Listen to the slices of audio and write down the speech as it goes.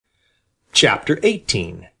Chapter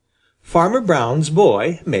 18 Farmer Brown's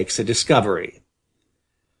Boy Makes a Discovery.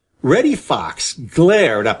 Reddy Fox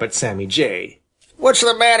glared up at Sammy Jay. "What's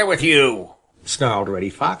the matter with you?" snarled Reddy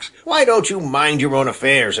Fox. "Why don't you mind your own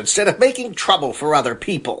affairs instead of making trouble for other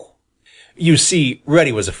people?" You see,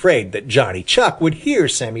 Reddy was afraid that Johnny Chuck would hear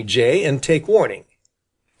Sammy Jay and take warning.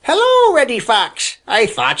 "Hello, Reddy Fox. I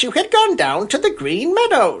thought you had gone down to the Green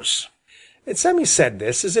Meadows." And Sammy said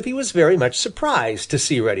this as if he was very much surprised to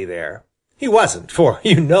see Reddy there. He wasn't, for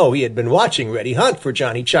you know he had been watching Reddy hunt for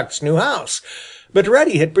Johnny Chuck's new house. But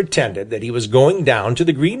Reddy had pretended that he was going down to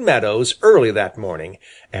the Green Meadows early that morning,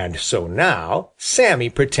 and so now Sammy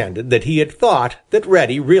pretended that he had thought that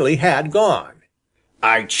Reddy really had gone.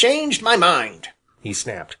 "I changed my mind," he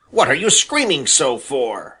snapped. "What are you screaming so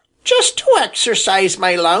for?" "Just to exercise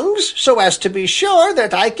my lungs, so as to be sure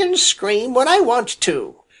that I can scream when I want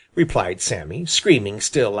to," replied Sammy, screaming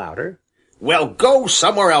still louder. "Well, go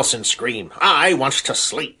somewhere else and scream. I want to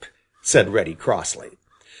sleep," said Reddy crossly.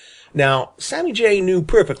 Now, Sammy Jay knew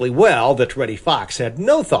perfectly well that Reddy Fox had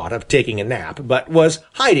no thought of taking a nap, but was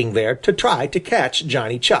hiding there to try to catch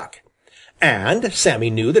Johnny Chuck. And Sammy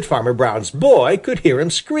knew that Farmer Brown's boy could hear him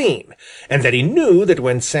scream, and that he knew that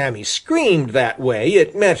when Sammy screamed that way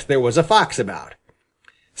it meant there was a fox about.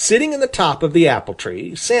 Sitting in the top of the apple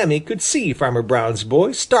tree, Sammy could see Farmer Brown's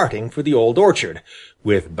boy starting for the old orchard,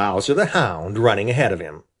 with Bowser the Hound running ahead of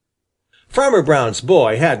him. Farmer Brown's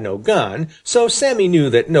boy had no gun, so Sammy knew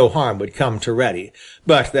that no harm would come to Reddy,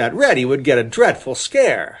 but that Reddy would get a dreadful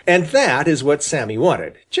scare, and that is what Sammy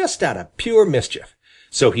wanted, just out of pure mischief.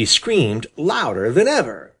 So he screamed louder than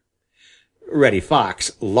ever. Reddy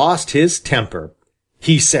Fox lost his temper.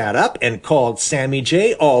 He sat up and called Sammy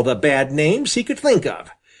Jay all the bad names he could think of.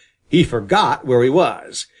 He forgot where he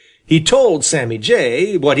was. He told Sammy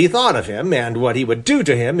Jay what he thought of him and what he would do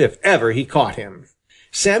to him if ever he caught him.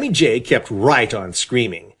 Sammy Jay kept right on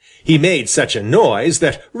screaming. He made such a noise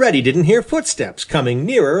that Reddy didn't hear footsteps coming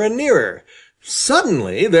nearer and nearer.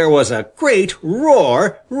 Suddenly there was a great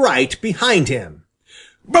roar right behind him.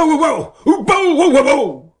 "Bow, wow, wow! Bow, wow, wow,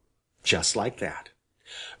 wow!" Just like that.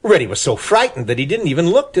 Reddy was so frightened that he didn't even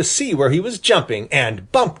look to see where he was jumping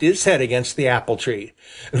and bumped his head against the apple tree.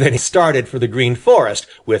 Then he started for the Green Forest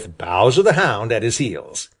with Bowser the Hound at his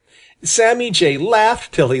heels. Sammy Jay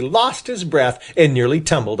laughed till he lost his breath and nearly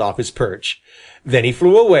tumbled off his perch. Then he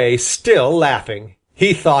flew away, still laughing.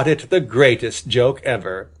 He thought it the greatest joke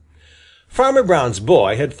ever. Farmer Brown's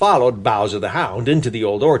boy had followed Bowser the Hound into the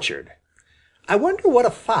old orchard. "I wonder what a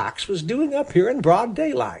fox was doing up here in broad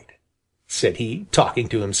daylight," said he, talking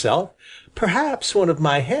to himself. "Perhaps one of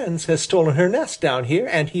my hens has stolen her nest down here,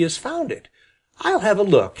 and he has found it. I'll have a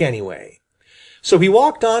look anyway." So he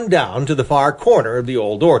walked on down to the far corner of the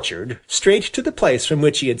old orchard, straight to the place from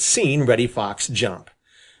which he had seen Reddy Fox jump.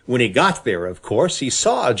 When he got there, of course, he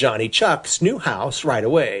saw Johnny Chuck's new house right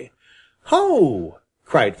away. "Ho!"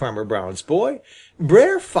 cried Farmer Brown's boy.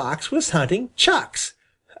 "Brer Fox was hunting Chucks.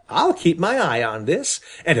 I'll keep my eye on this,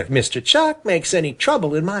 and if Mr. Chuck makes any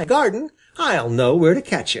trouble in my garden, I'll know where to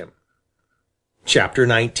catch him." Chapter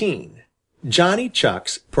 19 Johnny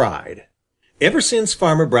Chuck's Pride. Ever since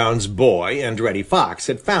Farmer Brown's boy and Reddy Fox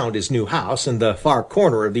had found his new house in the far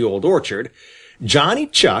corner of the old orchard, Johnny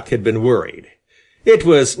Chuck had been worried. It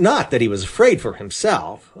was not that he was afraid for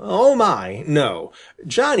himself. Oh my, no.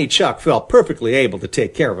 Johnny Chuck felt perfectly able to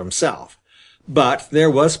take care of himself. But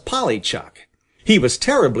there was Polly Chuck. He was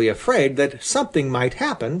terribly afraid that something might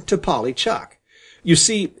happen to Polly Chuck. You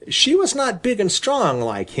see, she was not big and strong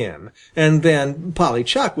like him, and then Polly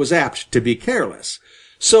Chuck was apt to be careless.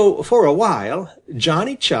 So for a while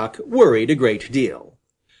Johnny Chuck worried a great deal.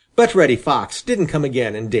 But Reddy Fox didn't come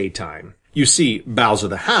again in daytime. You see, Bowser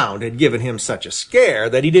the Hound had given him such a scare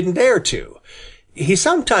that he didn't dare to. He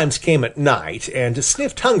sometimes came at night and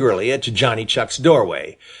sniffed hungrily at Johnny Chuck's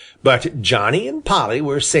doorway. But Johnny and Polly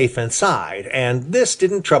were safe inside, and this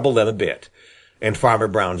didn't trouble them a bit. And Farmer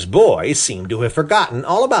Brown's boy seemed to have forgotten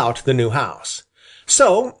all about the new house.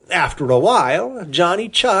 So, after a while, Johnny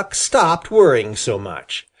Chuck stopped worrying so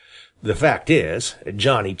much. The fact is,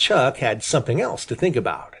 Johnny Chuck had something else to think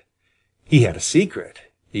about. He had a secret.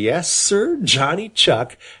 Yes, Sir, Johnny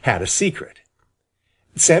Chuck had a secret.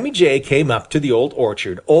 Sammy Jay came up to the old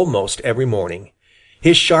orchard almost every morning.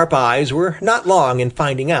 His sharp eyes were not long in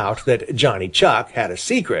finding out that Johnny Chuck had a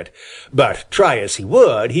secret, but try as he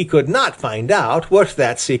would, he could not find out what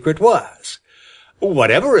that secret was.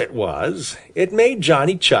 Whatever it was, it made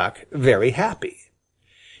Johnny Chuck very happy.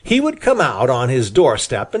 He would come out on his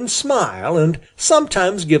doorstep and smile and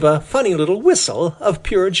sometimes give a funny little whistle of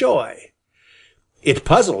pure joy. It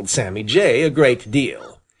puzzled Sammy Jay a great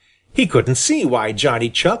deal. He couldn't see why Johnny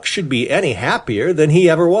Chuck should be any happier than he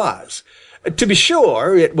ever was. To be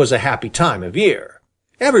sure, it was a happy time of year.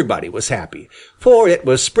 Everybody was happy, for it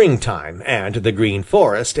was springtime, and the Green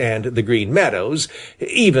Forest and the Green Meadows,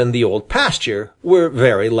 even the Old Pasture, were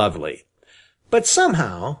very lovely. But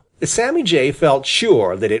somehow Sammy Jay felt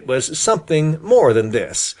sure that it was something more than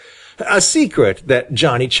this, a secret that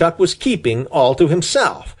Johnny Chuck was keeping all to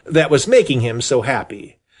himself, that was making him so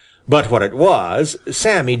happy. But what it was,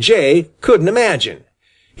 Sammy Jay couldn't imagine.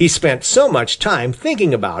 He spent so much time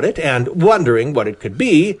thinking about it and wondering what it could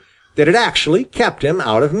be, that it actually kept him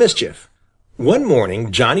out of mischief. One morning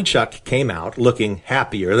Johnny Chuck came out looking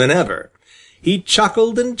happier than ever. He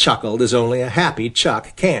chuckled and chuckled as only a happy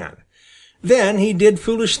Chuck can. Then he did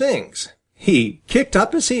foolish things. He kicked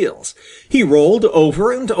up his heels. He rolled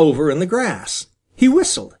over and over in the grass. He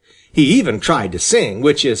whistled. He even tried to sing,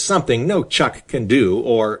 which is something no Chuck can do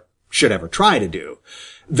or should ever try to do.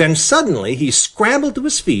 Then suddenly he scrambled to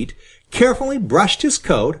his feet, carefully brushed his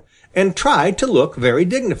coat, and tried to look very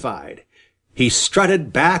dignified. He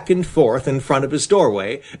strutted back and forth in front of his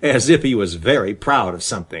doorway, as if he was very proud of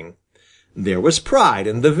something. There was pride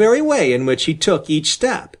in the very way in which he took each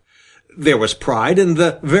step. There was pride in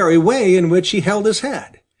the very way in which he held his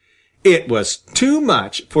head. It was too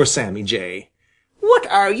much for Sammy Jay. "What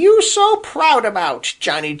are you so proud about,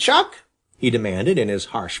 Johnny Chuck?" he demanded in his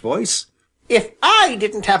harsh voice. "If I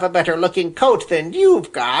didn't have a better-looking coat than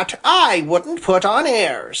you've got, I wouldn't put on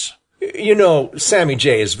airs." You know, Sammy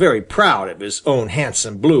Jay is very proud of his own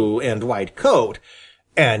handsome blue and white coat,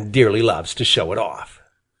 and dearly loves to show it off.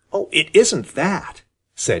 "Oh, it isn't that,"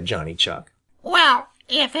 said Johnny Chuck. "Well,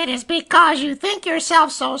 if it is because you think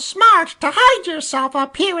yourself so smart to hide yourself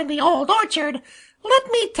up here in the old orchard,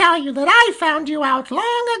 let me tell you that I found you out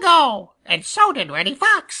long ago, and so did Reddy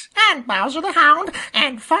Fox, and Bowser the Hound,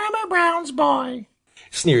 and Farmer Brown's boy,"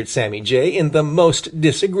 sneered Sammy Jay in the most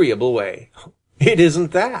disagreeable way. "It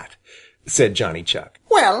isn't that," said Johnny Chuck.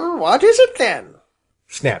 "Well, what is it then?"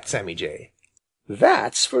 snapped Sammy Jay.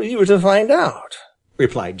 "That's for you to find out,"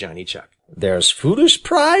 replied Johnny Chuck. "There's foolish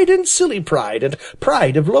pride and silly pride and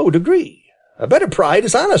pride of low degree. A better pride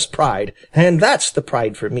is honest pride, and that's the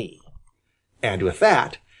pride for me." And with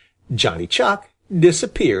that, Johnny Chuck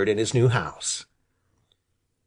disappeared in his new house.